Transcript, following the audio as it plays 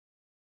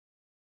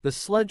The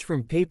sludge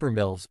from paper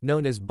mills,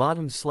 known as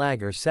bottom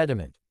slag or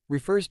sediment,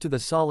 refers to the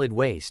solid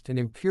waste and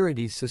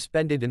impurities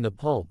suspended in the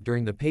pulp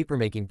during the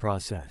papermaking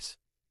process.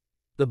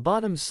 The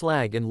bottom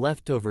slag and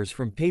leftovers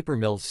from paper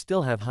mills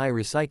still have high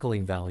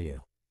recycling value.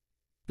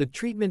 The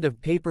treatment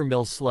of paper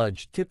mill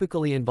sludge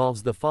typically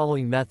involves the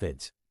following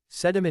methods: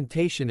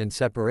 sedimentation and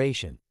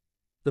separation.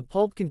 The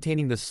pulp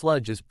containing the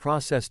sludge is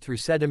processed through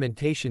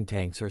sedimentation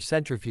tanks or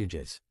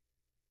centrifuges.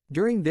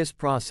 During this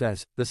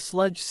process, the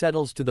sludge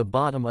settles to the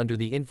bottom under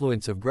the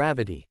influence of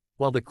gravity,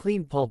 while the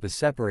clean pulp is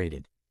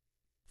separated.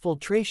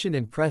 Filtration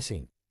and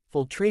pressing.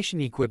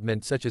 Filtration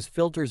equipment such as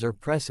filters or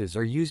presses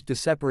are used to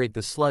separate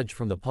the sludge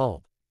from the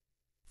pulp.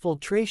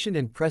 Filtration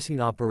and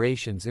pressing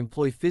operations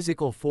employ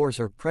physical force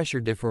or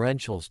pressure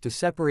differentials to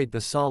separate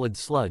the solid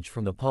sludge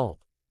from the pulp.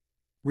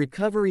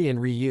 Recovery and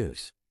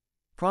reuse.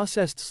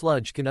 Processed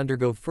sludge can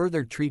undergo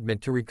further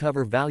treatment to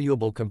recover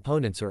valuable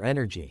components or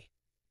energy.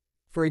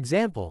 For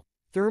example,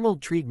 thermal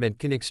treatment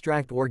can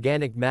extract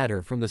organic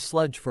matter from the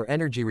sludge for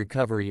energy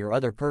recovery or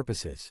other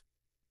purposes.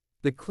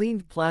 The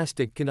cleaned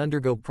plastic can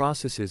undergo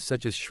processes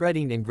such as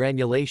shredding and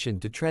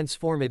granulation to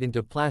transform it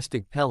into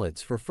plastic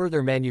pellets for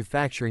further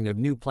manufacturing of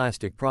new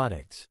plastic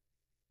products.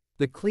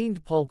 The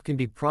cleaned pulp can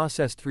be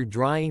processed through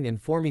drying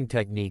and forming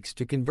techniques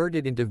to convert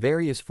it into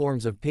various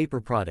forms of paper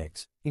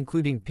products,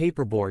 including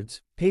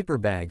paperboards, paper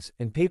bags,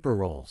 and paper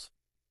rolls.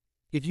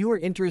 If you are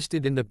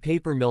interested in the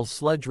paper mill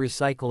sludge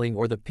recycling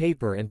or the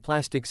paper and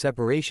plastic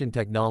separation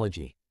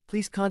technology,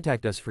 please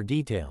contact us for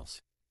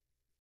details.